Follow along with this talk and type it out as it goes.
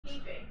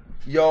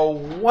Yo,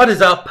 what is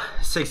up?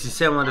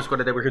 67 underscore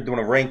today. We're here doing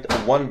a ranked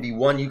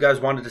 1v1. You guys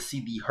wanted to see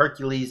the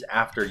Hercules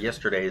after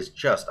yesterday's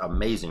just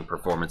amazing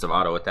performance of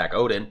auto attack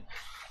Odin.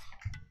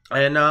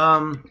 And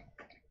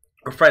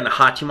we're fighting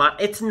Hachiman.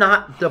 It's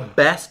not the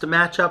best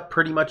matchup,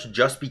 pretty much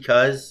just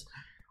because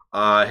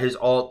his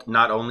ult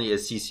not only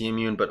is CC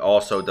immune, but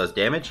also does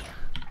damage.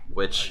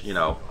 Which, you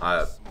know,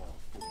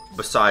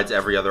 besides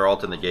every other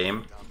ult in the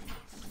game,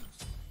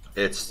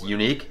 it's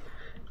unique.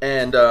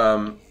 And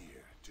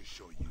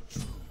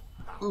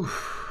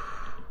oof.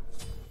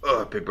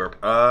 Oh, big burp.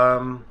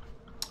 I'm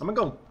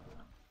gonna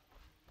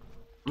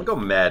go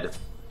med.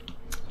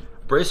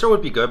 Bracer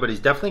would be good, but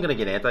he's definitely gonna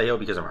get anti-heal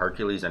because I'm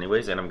Hercules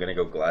anyways, and I'm gonna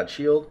go Glad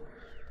Shield.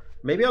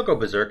 Maybe I'll go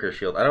Berserker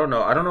Shield. I don't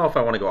know. I don't know if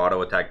I want to go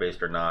auto attack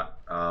based or not.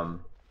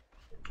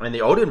 And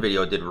the Odin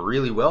video did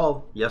really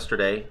well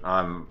yesterday.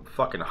 I'm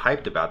fucking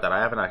hyped about that. I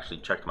haven't actually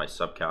checked my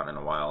sub count in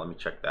a while. Let me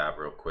check that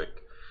real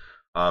quick.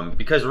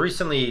 Because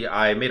recently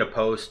I made a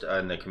post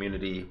in the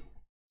community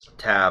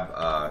tab.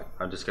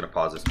 I'm just gonna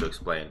pause this to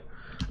explain.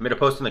 I made a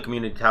post in the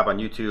community tab on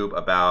YouTube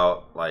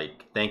about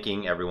like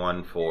thanking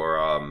everyone for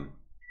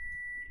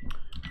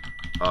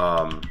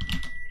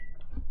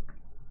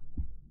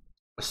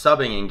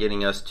subbing and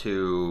getting us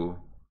to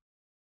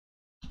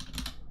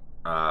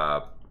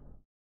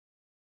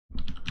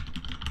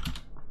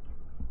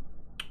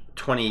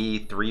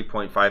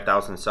 23.5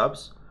 thousand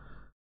subs,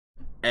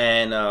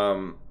 and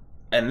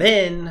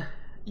then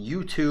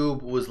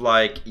YouTube was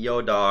like, yo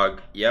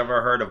dog, you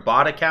ever heard of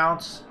bot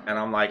accounts? And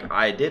I'm like,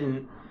 I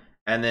didn't.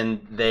 And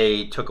then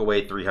they took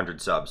away 300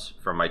 subs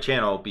from my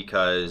channel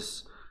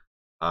because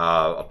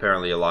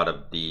apparently a lot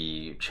of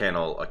the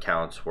channel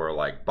accounts were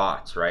like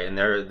bots, right? And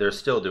they're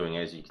still doing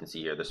it, as you can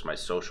see here. This is my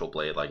Social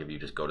Blade. Like if you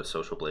just go to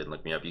Social Blade and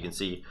look me up, you can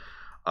see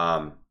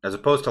as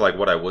opposed to like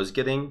what I was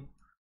getting,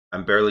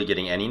 I'm barely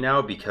getting any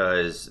now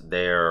because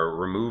they're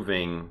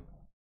removing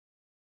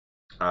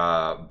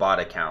bot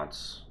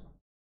accounts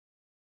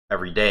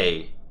every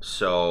day.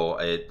 So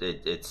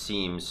it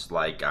seems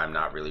like I'm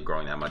not really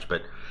growing that much.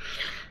 But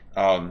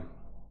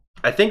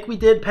I think we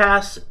did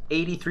pass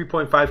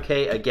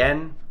 83.5k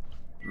again.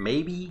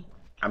 Maybe.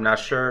 I'm not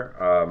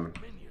sure.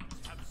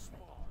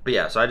 But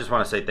yeah, so I just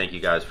want to say thank you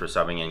guys for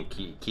subbing and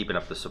keeping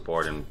up the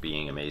support and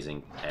being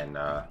amazing. And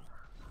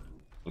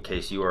in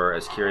case you were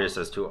as curious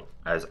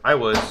as I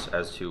was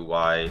as to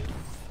why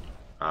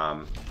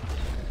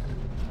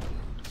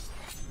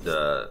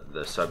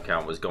the sub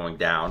count was going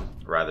down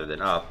rather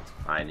than up,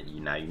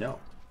 now you know.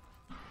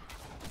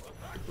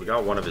 We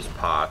got one of his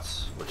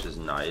pots, which is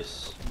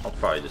nice. I'll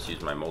probably just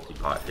use my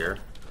multi-pot here.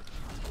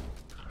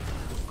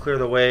 Clear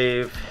the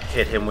wave,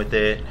 hit him with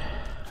it.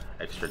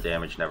 Extra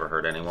damage never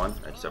hurt anyone,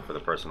 except for the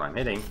person I'm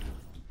hitting.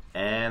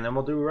 And then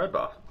we'll do red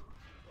buff.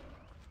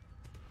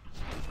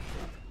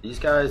 These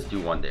guys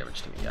do 1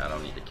 damage to me. I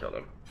don't need to kill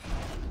them.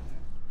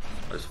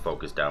 I'll just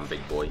focus down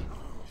big boy.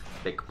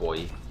 Big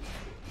boy.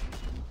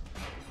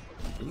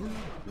 Can you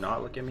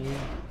not look at me?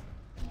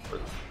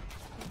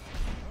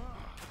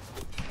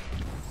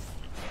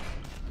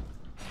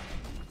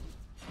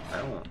 I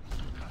don't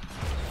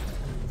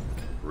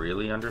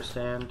really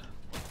understand.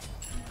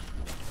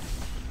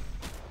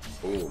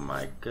 Oh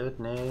my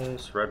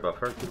goodness. Red buff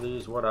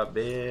Hercules, what up,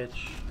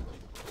 bitch?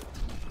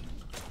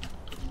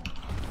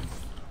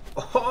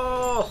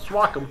 Oh,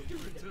 swack him.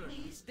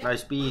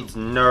 Nice beads,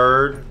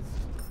 nerd.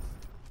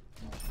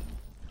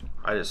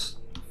 I just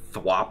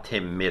thwopped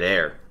him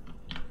midair.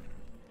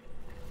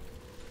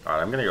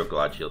 Alright, I'm gonna go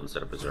Glad Shield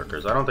instead of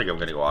Berserkers. I don't think I'm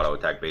gonna go auto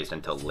attack based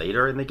until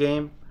later in the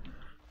game.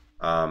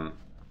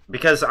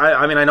 Because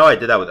I mean I know I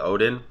did that with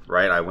Odin,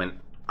 right?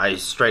 I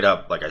straight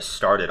up like I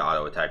started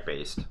auto attack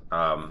based.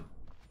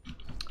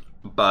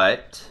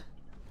 But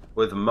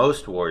with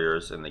most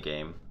warriors in the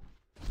game,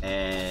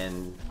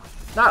 and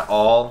not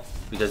all,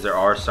 because there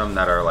are some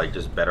that are like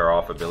just better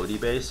off ability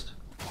based.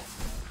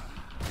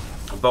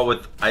 But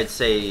with, I'd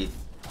say,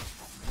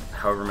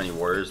 however many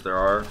warriors there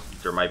are,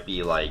 there might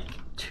be like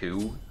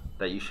 2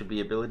 that you should be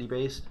ability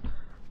based.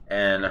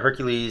 And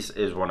Hercules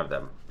is one of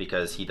them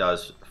because he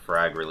does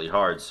frag really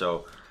hard.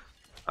 So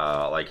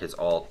like his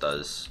ult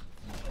does,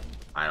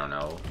 I don't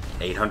know,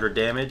 800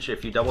 damage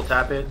if you double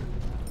tap it.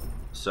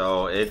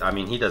 So I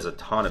mean, he does a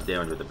ton of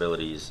damage with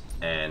abilities,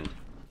 and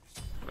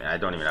I mean, I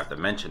don't even have to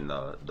mention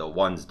the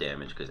one's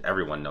damage because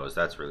everyone knows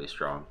that's really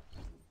strong.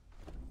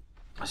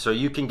 So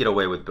you can get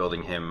away with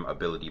building him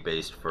ability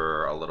based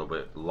for a little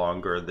bit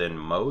longer than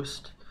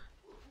most.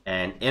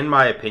 And in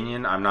my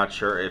opinion, I'm not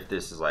sure if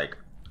this is like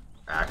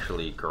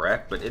actually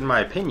correct, but in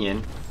my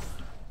opinion,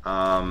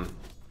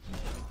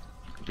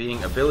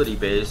 being ability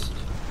based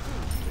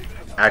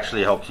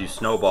actually helps you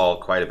snowball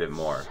quite a bit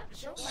more.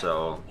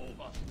 So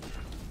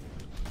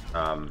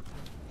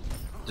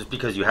just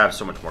because you have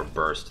so much more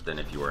burst than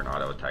if you were an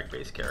auto attack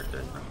based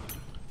character.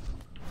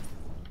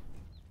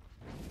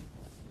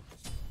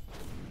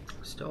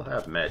 Still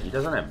have med. He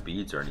doesn't have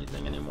beads or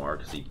anything anymore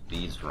because he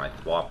beads when I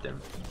thwopped him.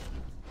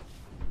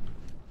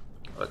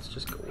 Let's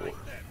just go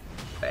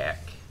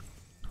back.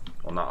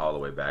 Well, not all the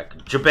way back.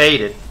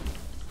 Jebaited.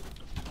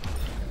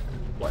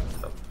 What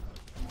the?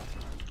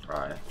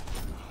 try.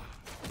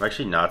 I'm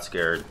actually not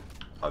scared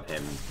of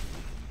him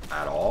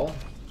at all.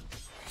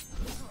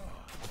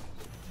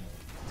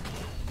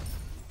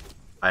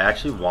 I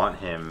actually want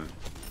him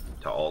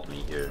to ult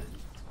me here.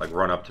 Like,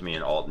 run up to me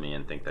and ult me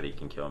and think that he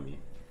can kill me.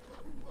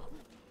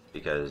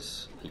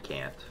 Because he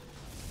can't.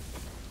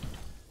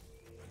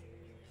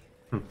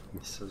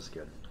 He's so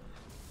scared.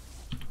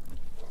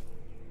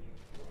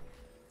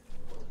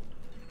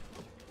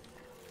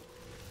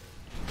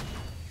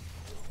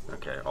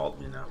 Okay, ult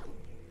me now.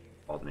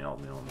 Ult me,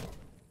 ult me, ult me.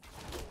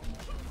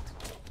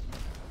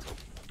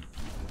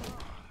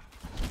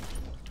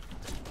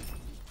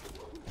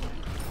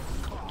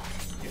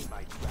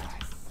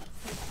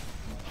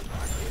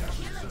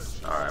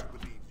 Alright.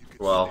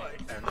 Well,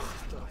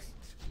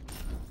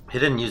 he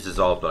didn't use his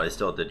ult, but I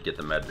still did get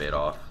the med bait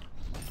off.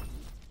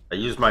 I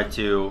used my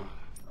 2.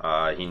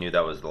 He knew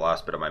that was the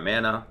last bit of my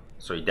mana,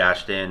 so he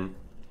dashed in.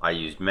 I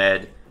used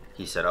med.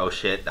 He said, oh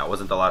shit, that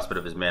wasn't the last bit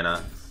of his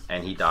mana,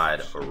 and he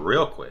died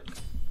real quick.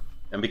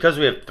 And because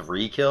we have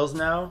 3 kills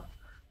now,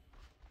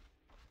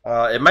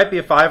 it might be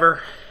a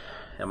 5-er.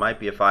 It might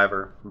be a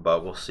 5-er,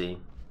 but we'll see.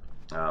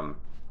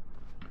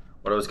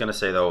 What I was going to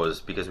say, though, was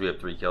because we have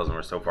 3 kills and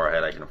we're so far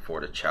ahead, I can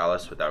afford a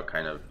chalice without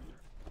kind of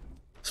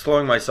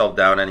slowing myself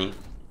down any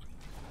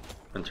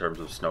in terms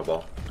of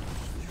snowball.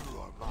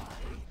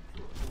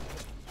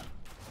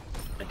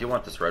 I do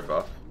want this red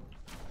buff.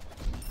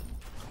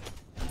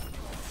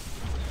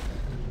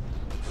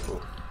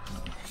 Oof.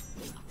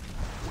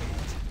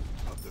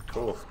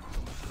 Oof.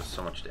 Does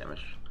so much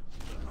damage.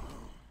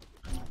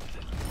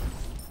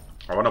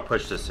 I want to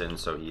push this in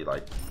so he,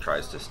 like,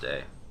 tries to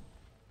stay.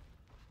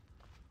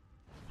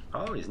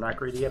 Oh, he's not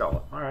greedy at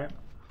all. Alright.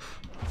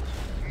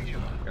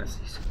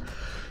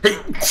 Oh,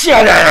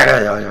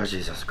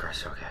 Jesus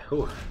Christ. Okay.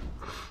 Ooh.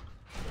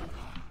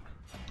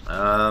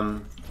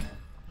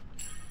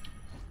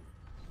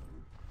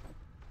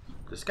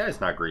 This guy's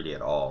not greedy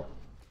at all,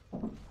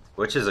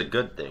 which is a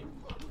good thing.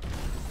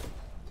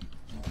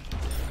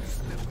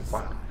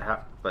 What?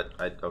 But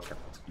okay.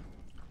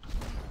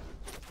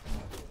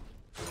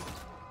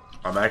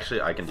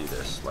 I can do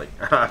this. Like,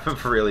 I'm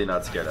really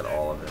not scared at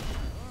all of it.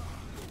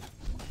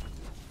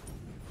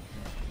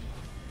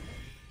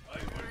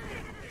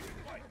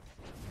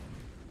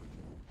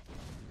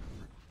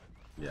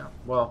 Yeah,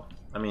 well,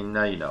 I mean,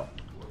 now you know.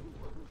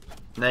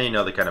 Now you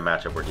know the kind of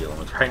matchup we're dealing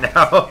with right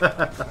now.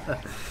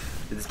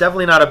 It's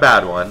definitely not a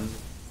bad one.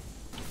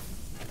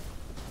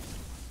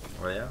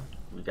 Oh yeah,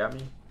 you got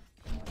me?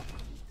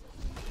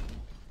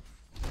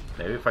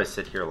 Maybe if I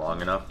sit here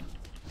long enough,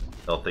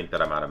 they'll think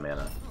that I'm out of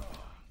mana.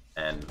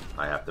 And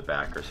I have to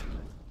back or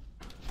something.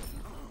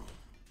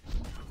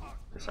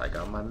 Guess I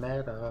got my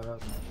meta.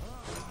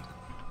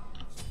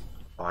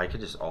 Oh, I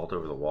could just ult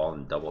over the wall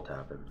and double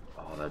tap him.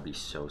 Oh, that'd be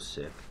so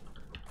sick.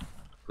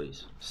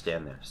 Please,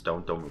 stand there.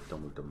 Don't move,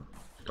 don't move, don't move.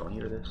 Don't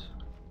hear this.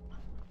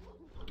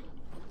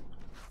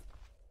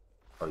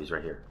 Oh, he's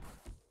right here.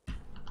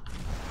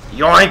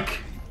 Yoink!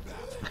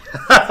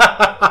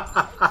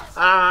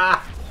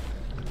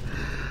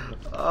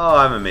 Oh,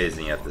 I'm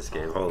amazing at this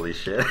game. Holy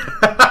shit.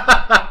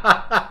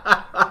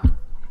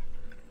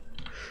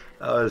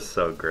 That was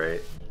so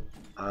great.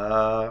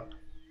 I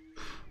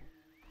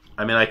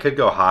mean, I could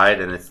go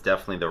hide, and it's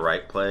definitely the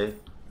right play.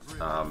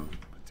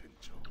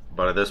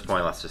 But at this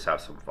point, let's just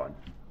have some fun.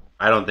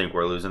 I don't think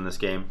we're losing this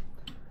game.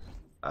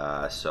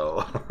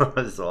 So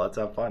let's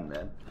have fun,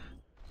 man.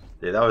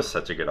 Dude, that was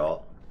such a good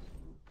ult.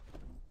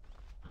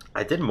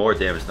 I did more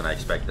damage than I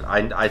expected.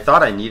 I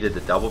thought I needed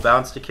the double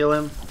bounce to kill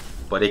him,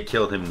 but it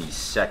killed him the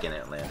second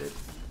it landed.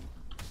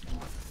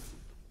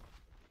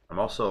 I'm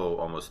also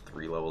almost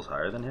 3 levels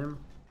higher than him.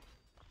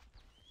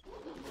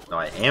 No,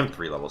 I am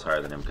 3 levels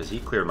higher than him because he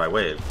cleared my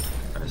wave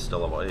and is still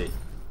level 8.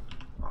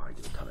 Oh, I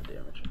did a ton of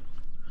damage.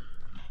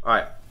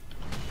 Alright.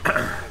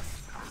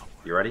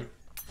 You ready?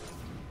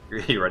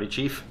 You ready,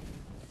 Chief?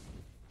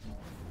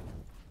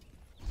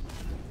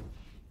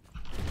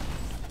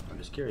 I'm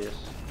just curious.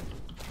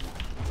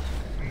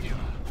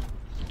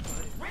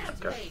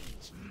 Okay.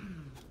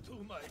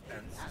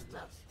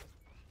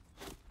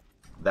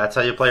 That's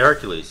how you play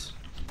Hercules.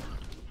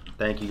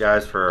 Thank you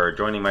guys for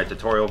joining my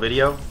tutorial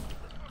video.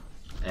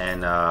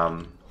 And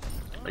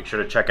make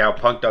sure to check out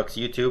Punk Duck's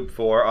YouTube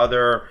for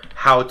other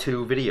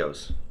how-to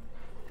videos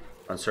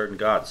on certain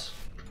gods.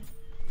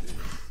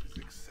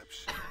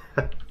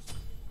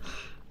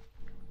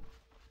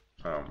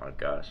 Oh my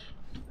gosh.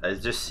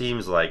 It just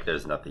seems like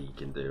there's nothing you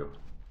can do.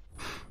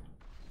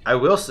 I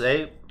will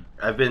say,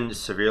 I've been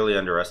severely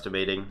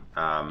underestimating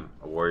a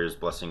Warrior's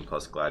Blessing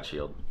plus Glad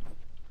Shield.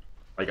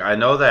 Like, I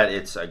know that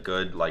it's a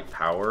good, like,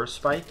 power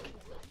spike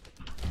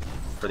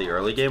for the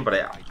early game, but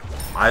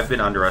I've been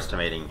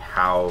underestimating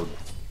how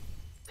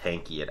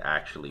tanky it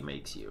actually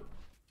makes you.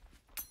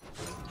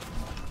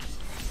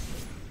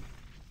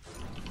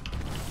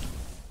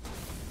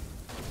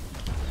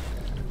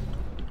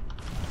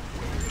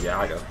 Yeah,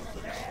 I go.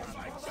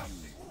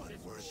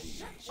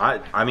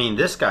 I mean,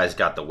 this guy's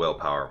got the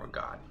willpower of a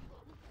god.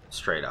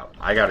 Straight up.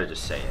 I gotta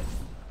just say it.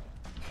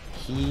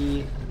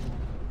 He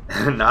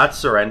not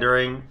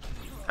surrendering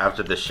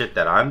after the shit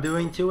that I'm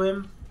doing to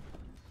him,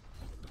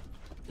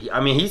 I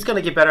mean, he's going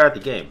to get better at the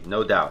game,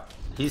 no doubt.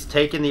 He's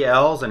taking the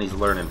L's and he's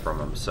learning from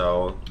them,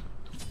 so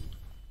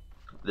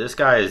this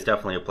guy is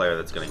definitely a player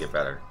that's going to get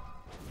better.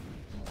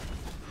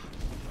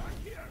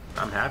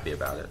 I'm happy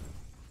about it.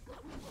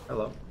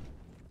 Hello.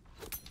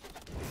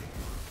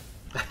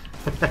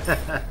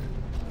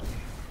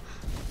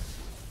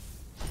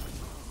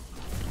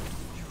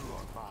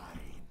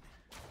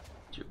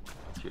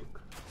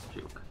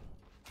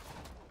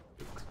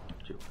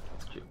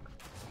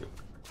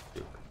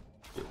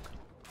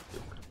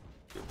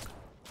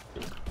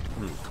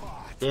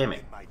 Damn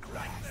it.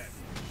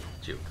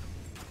 Juke.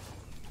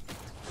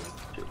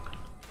 Juke.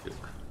 Juke.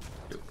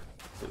 Juke.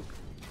 Juke.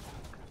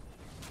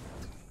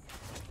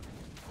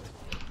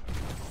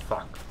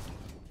 Fuck.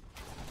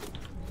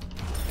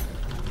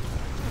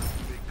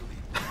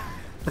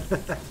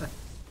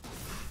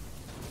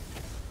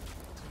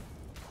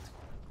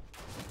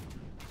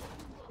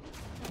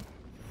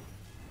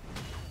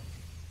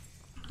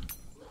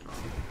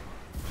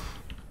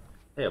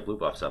 Hey, a blue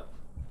buff's up.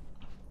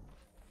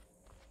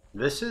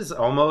 This is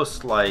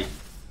almost like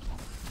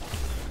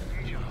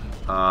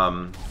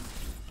oh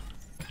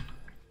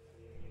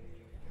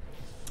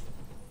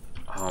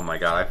my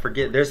god, I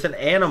forget. There's an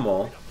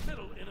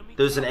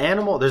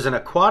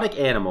aquatic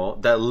animal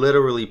that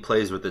literally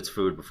plays with its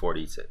food before it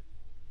eats it.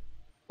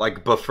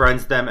 Like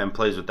befriends them and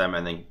plays with them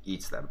and then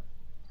eats them.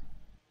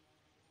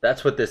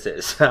 That's what this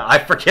is. I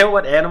forget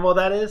what animal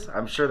that is.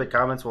 I'm sure the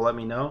comments will let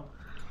me know.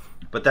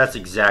 But that's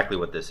exactly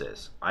what this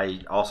is.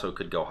 I also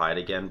could go hide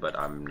again, but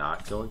I'm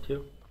not going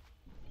to.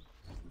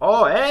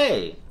 Oh,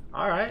 hey!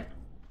 Alright.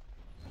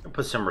 I'll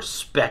put some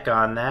respect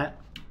on that.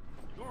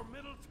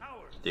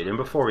 Dude, and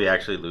before we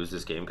actually lose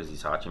this game because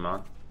he's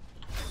Hachiman,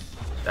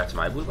 that's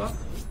my blue buff.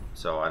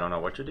 So I don't know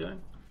what you're doing.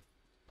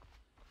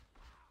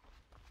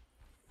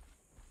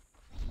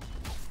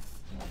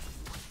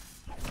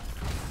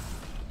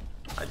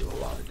 I do a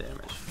lot of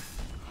damage.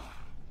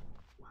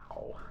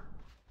 Wow.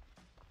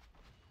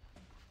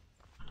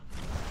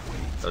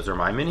 Those are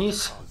my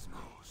minis?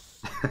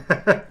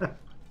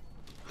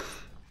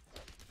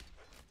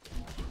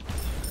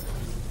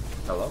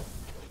 Hello?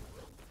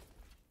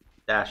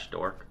 Dash,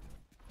 dork.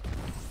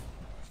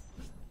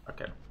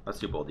 Okay, let's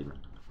do Bull Demon.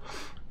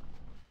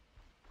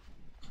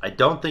 I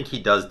don't think he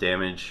does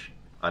damage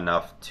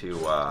enough to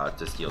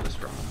steal this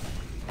from him.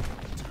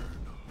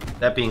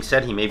 That being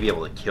said, he may be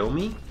able to kill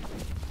me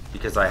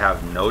because I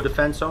have no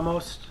defense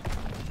almost.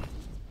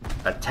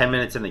 At 10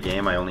 minutes in the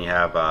game, I only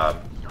have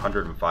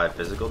 105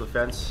 physical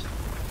defense.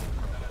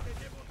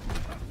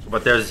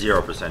 But there's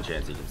 0%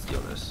 chance he can steal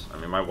this. I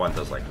mean, my one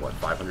does like, what,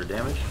 500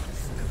 damage?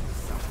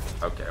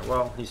 Okay,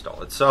 well, he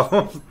stole it.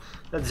 So,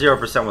 that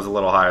 0% was a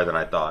little higher than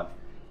I thought.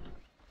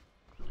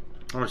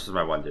 How much does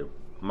my one do?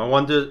 My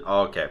one do...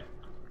 Oh, okay.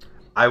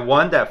 I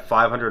won at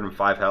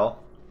 505 health,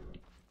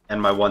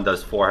 and my one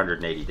does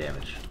 480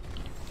 damage.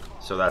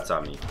 So that's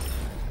on me.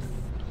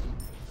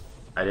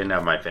 I didn't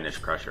have my finish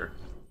crusher.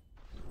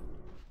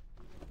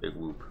 Big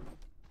whoop.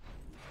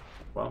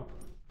 Well,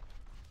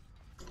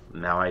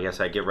 now I guess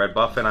I get red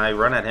buff and I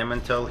run at him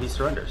until he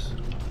surrenders.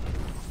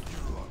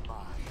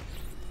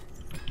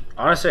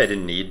 Honestly, I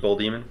didn't need Bull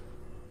Demon.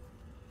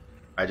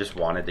 I just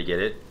wanted to get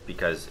it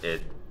because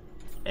it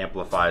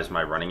amplifies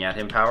my running at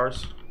him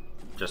powers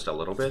just a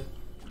little bit.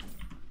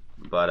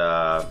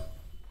 But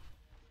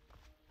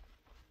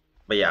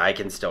yeah, I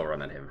can still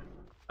run at him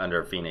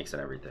under Phoenix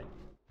and everything.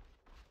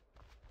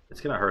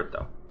 It's gonna hurt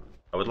though.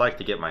 I would like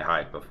to get my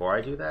hide before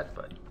I do that,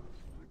 but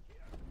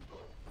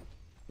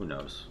who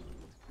knows?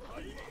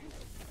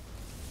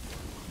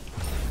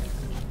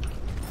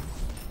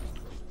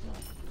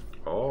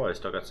 Oh, I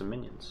still got some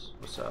minions.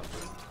 What's up?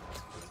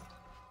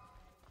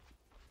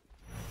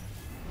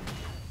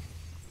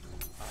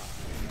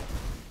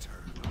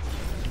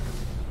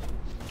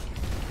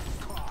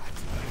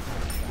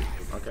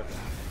 Okay.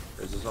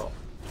 There's his ult.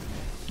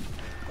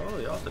 Oh,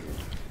 the ult did.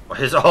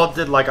 His ult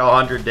did like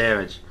 100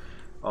 damage.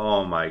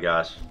 Oh my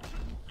gosh.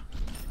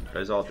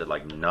 His ult did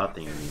like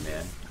nothing to me,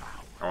 man.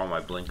 I want my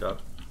blink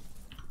up.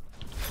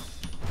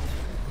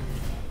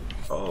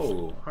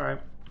 Oh, alright.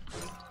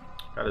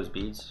 Got his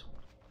beads.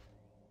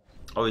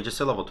 Oh, he just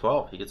hit level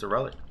 12. He gets a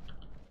relic.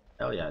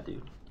 Hell yeah,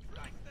 dude.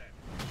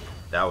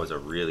 That was a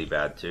really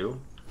bad 2.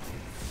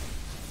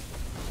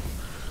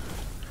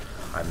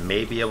 I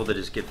may be able to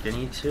just get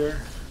Finnies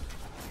here.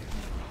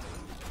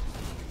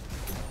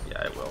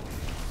 Yeah, I will.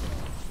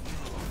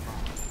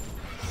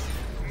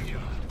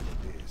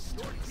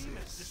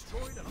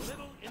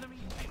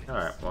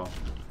 Alright, well.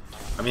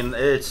 I mean,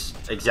 it's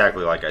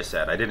exactly like I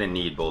said. I didn't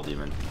need Bull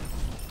Demon.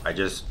 I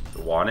just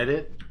wanted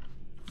it.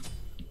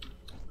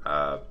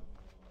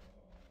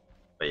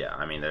 But yeah,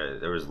 I mean,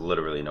 there was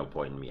literally no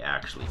point in me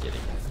actually getting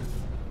it.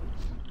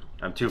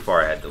 I'm too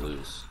far ahead to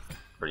lose,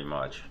 pretty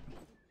much.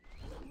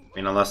 I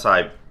mean, unless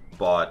I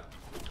bought,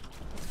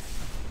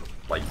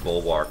 like,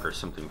 Bulwark or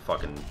something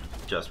fucking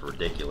just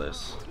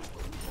ridiculous.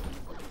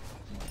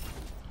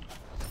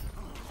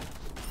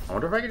 I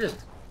wonder if I could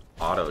just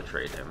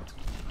auto-trade him.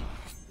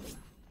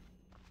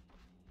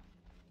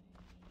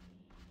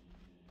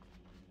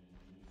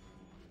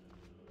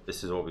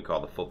 This is what we call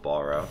the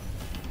football route.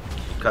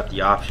 You cut the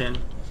option,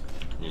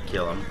 and you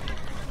kill him.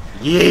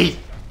 Yeet!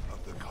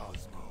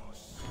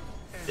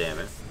 Damn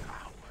it.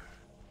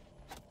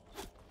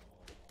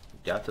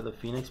 Got to the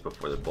Phoenix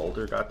before the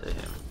boulder got to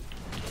him.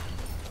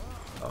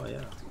 Oh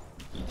yeah.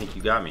 You think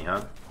you got me,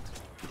 huh?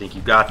 You think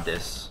you got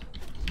this?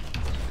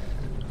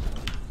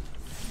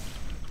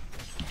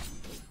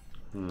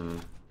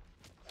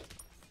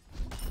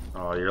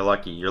 Oh, you're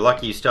lucky. You're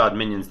lucky you still had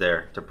minions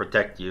there to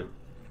protect you.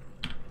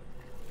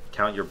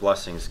 Count your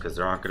blessings, because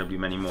there aren't going to be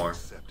many more.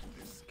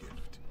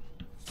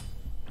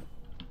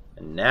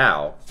 And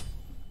now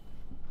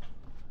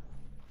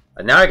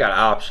I got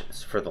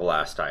options for the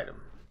last item.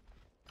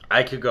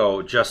 I could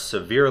go just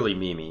severely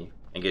Mimi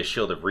and get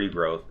Shield of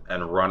Regrowth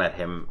and run at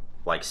him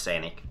like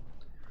Sanic.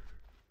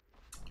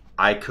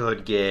 I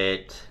could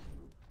get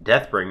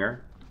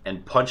Deathbringer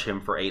and punch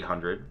him for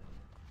 800.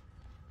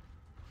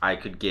 I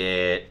could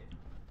get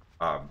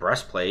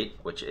Breastplate,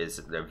 which is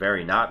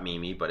very not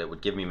Mimi, but it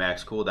would give me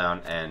max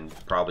cooldown and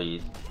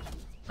probably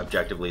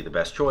objectively the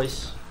best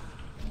choice.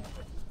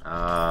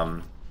 I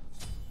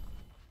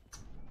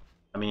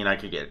mean, I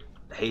could get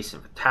Haste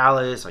and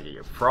Fatalis, I could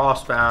get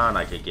Frostbound,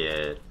 I could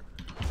get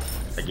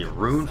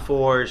Rune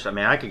Forged. I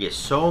mean, I could get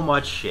so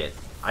much shit.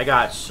 I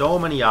got so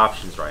many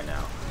options right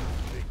now.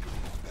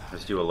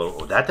 Let's do a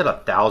little... Oh, that did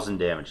 1,000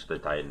 damage to the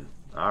Titan.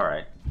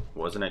 Alright.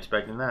 Wasn't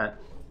expecting that.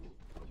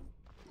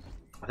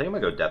 I think I'm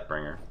gonna go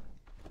Deathbringer.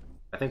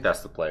 I think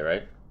that's the play,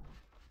 right?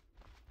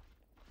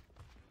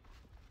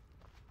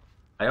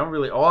 I don't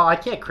really... Oh, I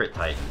can't crit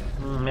Titan.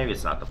 Maybe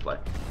it's not the play.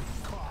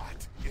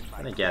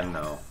 And again,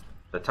 though,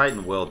 the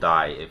Titan will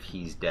die if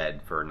he's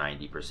dead for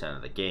 90%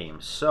 of the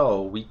game.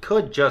 So, we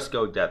could just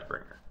go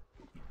Deathbringer.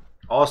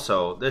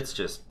 Also,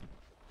 it's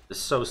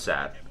so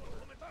sad.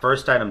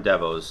 First item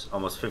Devos,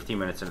 almost 15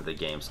 minutes into the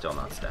game, still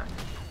not stacked.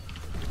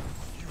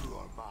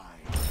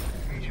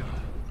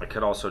 I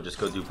could also just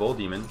go do Bull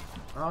Demon.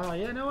 Oh,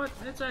 yeah, you know what?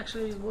 It's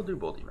actually, we'll do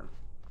Bull Demon.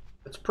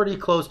 It's pretty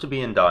close to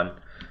being done.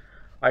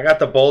 I got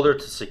the Boulder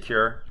to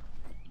secure.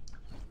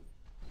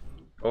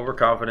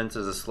 Overconfidence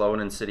is a slow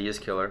and insidious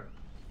killer.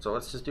 So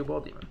let's just do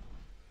Bull Demon.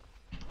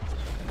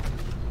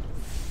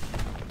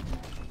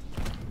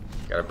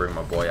 Gotta bring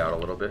my boy out a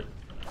little bit,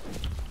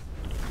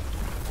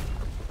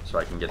 so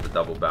I can get the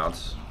double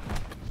bounce.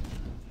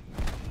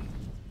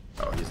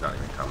 Oh, he's not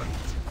even coming.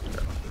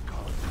 Okay.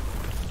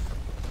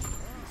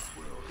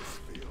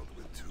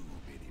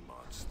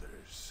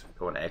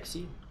 Go an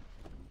Xe?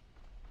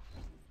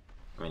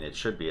 I mean, it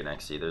should be an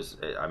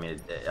Xe. I mean,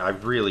 I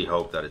really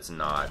hope that it's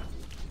not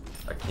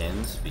a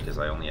Kins, because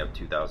I only have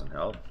 2,000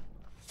 health.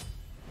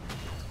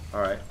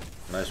 Alright,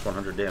 nice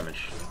 100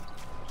 damage.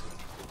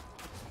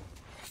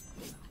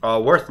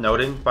 Worth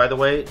noting, by the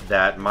way,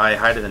 that my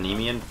Hide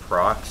Anemone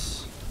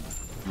procs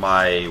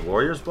my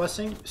Warrior's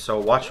Blessing. So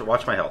watch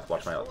my health,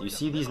 watch my health. You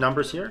see these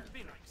numbers here?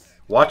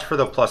 Watch for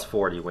the plus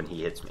 40 when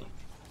he hits me.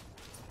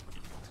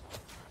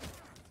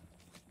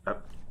 Oh,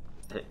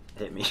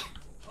 hit me.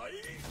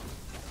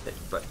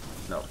 But,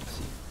 no.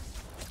 See.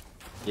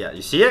 Yeah,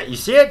 you see it? You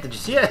see it? Did you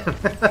see it?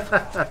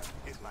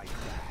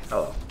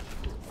 Hello.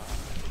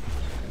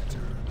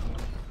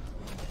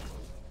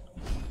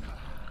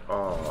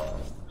 Oh,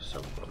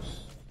 so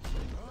close.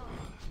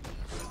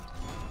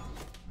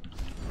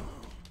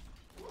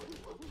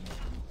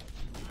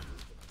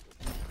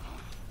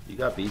 You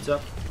got beads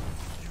up?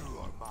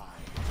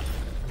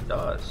 It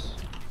does.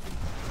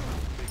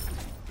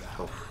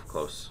 Oh,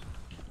 close.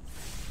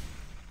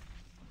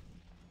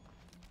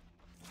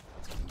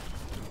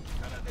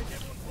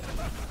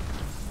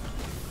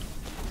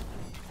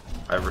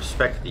 I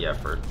respect the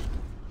effort.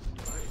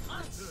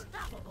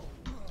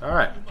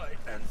 Alright.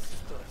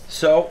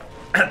 So,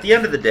 at the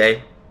end of the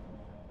day,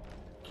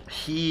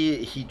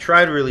 he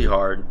tried really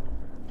hard.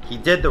 He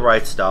did the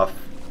right stuff.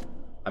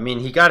 I mean,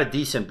 he got a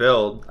decent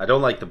build. I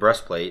don't like the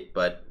breastplate,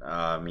 but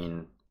I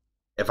mean,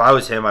 if I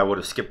was him, I would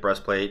have skipped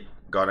breastplate,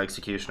 gone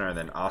executioner, and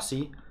then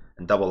Aussie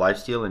and double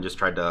lifesteal, and just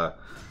tried to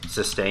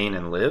sustain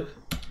and live.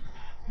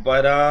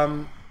 But I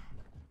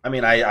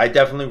mean, I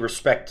definitely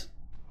respect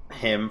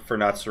him for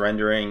not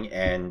surrendering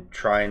and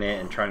trying it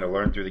and trying to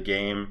learn through the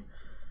game.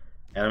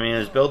 And I mean,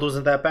 his build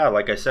wasn't that bad,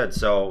 like I said.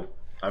 So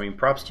I mean,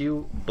 props to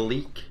you,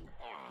 Bleak,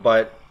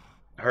 but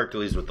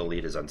Hercules with the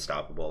lead is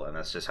unstoppable, and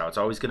that's just how it's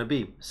always going to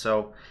be.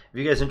 So if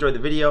you guys enjoyed the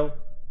video,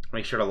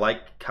 make sure to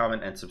like,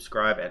 comment, and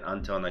subscribe, and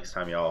until next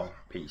time, y'all,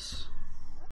 peace.